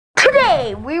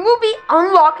Today, we will be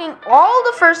unlocking all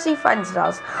the first 3 fighting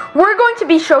styles. We're going to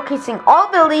be showcasing all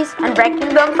abilities and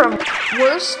ranking them from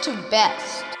worst to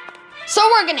best. So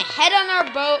we're gonna head on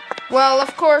our boat. Well,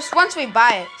 of course, once we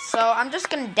buy it. So I'm just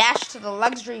gonna dash to the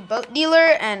luxury boat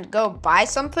dealer and go buy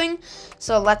something.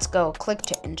 So let's go. Click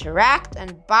to interact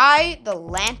and buy the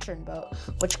lantern boat,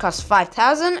 which costs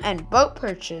 5,000 and boat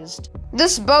purchased.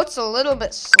 This boat's a little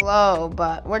bit slow,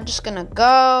 but we're just gonna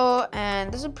go,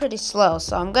 and this is pretty slow,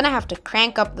 so I'm gonna have to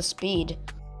crank up the speed.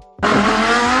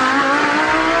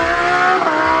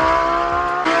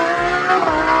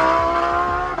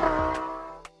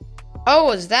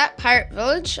 Oh, is that Pirate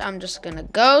Village? I'm just gonna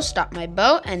go, stop my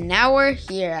boat, and now we're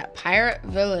here at Pirate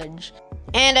Village.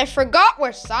 And I forgot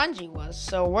where Sanji was,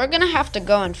 so we're gonna have to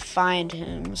go and find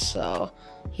him. So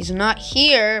he's not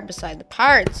here beside the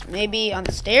pirates. Maybe on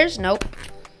the stairs? Nope.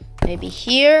 Maybe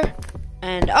here.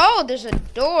 And oh, there's a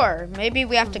door. Maybe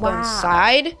we have to go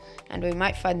inside, and we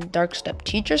might find the Darkstep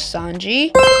teacher,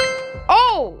 Sanji.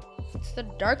 Oh, it's the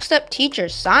Darkstep teacher,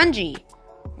 Sanji.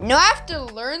 Now I have to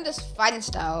learn this fighting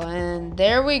style, and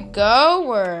there we go.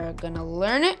 We're gonna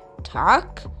learn it,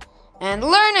 talk, and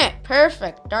learn it.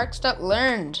 Perfect, Darkstep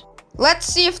learned. Let's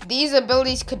see if these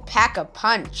abilities could pack a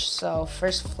punch. So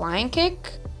first flying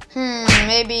kick,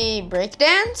 maybe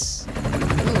breakdance.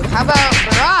 Ooh, how about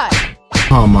barrage?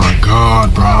 Oh my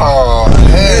god, bro. Oh,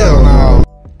 hell no.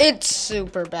 It's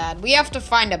super bad. We have to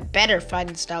find a better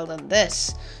fighting style than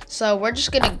this. So we're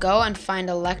just gonna go and find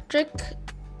electric.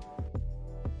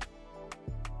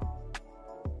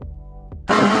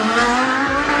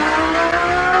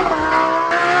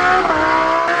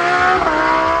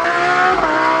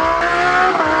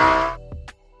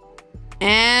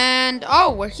 And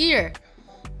oh, we're here.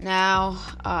 Now,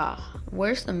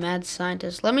 where's the mad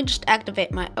scientist? Let me just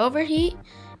activate my overheat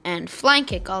and flying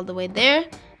kick all the way there.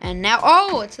 And now,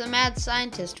 oh, it's the mad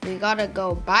scientist. We gotta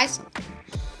go buy something.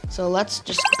 So let's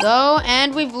just go,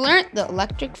 and we've learned the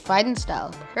electric fighting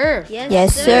style. Perfect.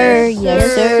 Yes, sir.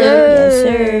 Yes, sir.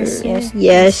 Yes, sir.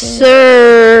 Yes,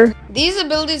 sir. These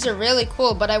abilities are really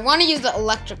cool, but I want to use the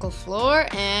electrical floor,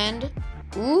 and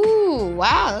ooh,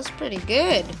 wow, that's pretty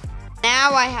good.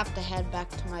 Now I have to head back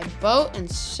to my boat in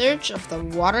search of the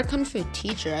water kung fu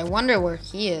teacher. I wonder where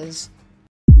he is.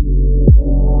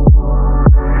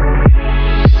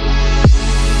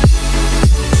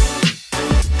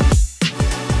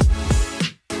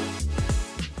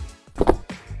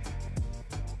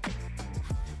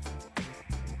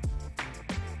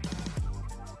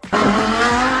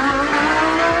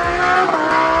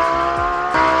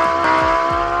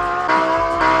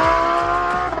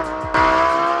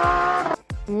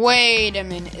 Wait a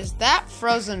minute, is that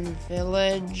Frozen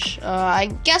Village? I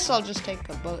guess I'll just take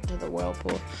a boat to the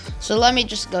whirlpool. So let me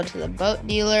just go to the boat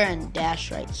dealer and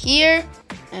dash right here.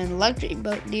 And luxury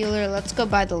boat dealer, let's go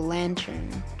buy the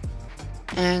lantern.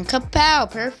 And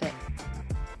kapow, perfect.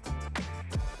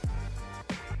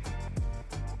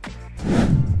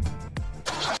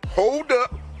 Hold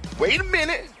up. Wait a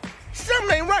minute.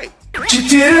 Something ain't right. You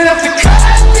didn't have to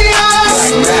cut me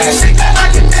off.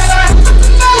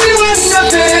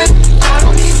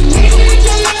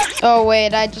 Oh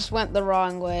wait, I just went the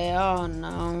wrong way. Oh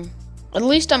no. At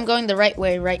least I'm going the right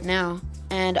way right now.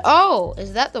 And oh,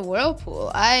 is that the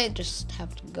whirlpool? I just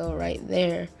have to go right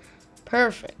there.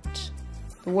 Perfect.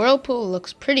 The whirlpool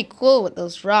looks pretty cool with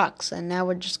those rocks. And now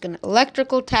we're just gonna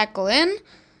electrical tackle in.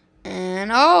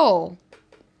 And oh,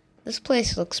 this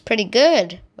place looks pretty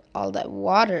good. With all that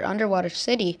water, underwater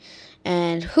city.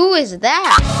 And who is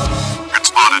that?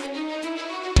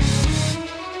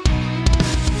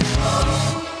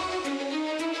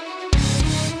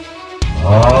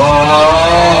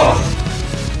 Oh.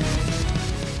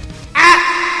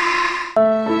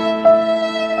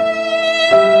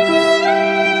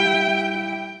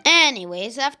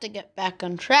 Anyways, I have to get back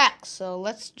on track, so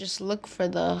let's just look for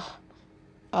the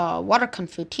water kung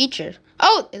fu teacher.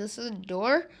 Oh, this is a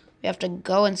door. We have to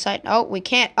go inside. Oh, we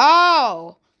can't.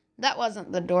 Oh, that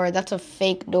wasn't the door. That's a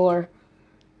fake door.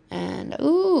 And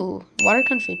ooh, water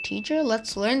kung fu teacher.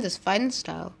 Let's learn this fighting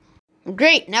style.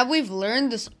 Great, now we've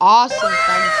learned this awesome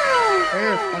fighting style.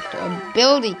 Perfect,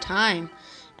 ability time.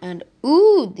 And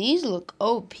ooh, these look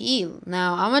OP.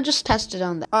 Now I'm gonna just test it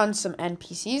on some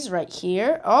NPCs right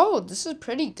here. Oh, this is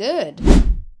pretty good.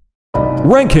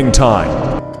 Ranking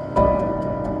time.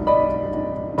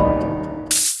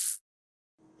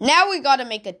 Now we gotta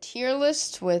make a tier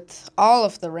list with all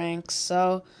of the ranks.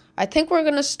 So I think we're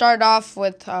gonna start off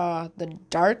with the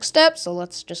Darkstep. So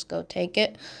let's just go take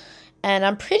it. And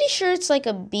I'm pretty sure it's like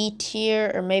a B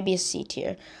tier or maybe a C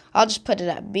tier. I'll just put it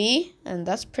at B, and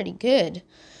that's pretty good.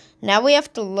 Now we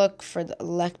have to look for the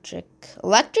electric.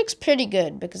 Electric's pretty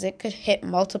good because it could hit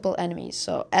multiple enemies,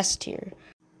 so S tier.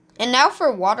 And now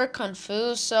for water kung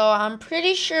fu, so I'm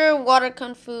pretty sure water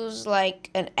kung fu's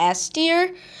like an S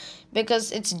tier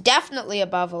because it's definitely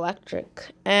above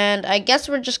electric. And I guess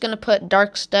we're just gonna put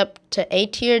dark step to A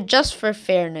tier just for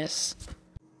fairness.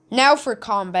 Now for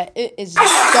combat, it is dog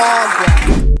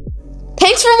walk.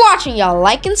 Thanks for watching, y'all.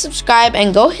 Like and subscribe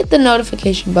and go hit the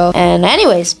notification bell. And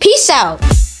anyways, peace out.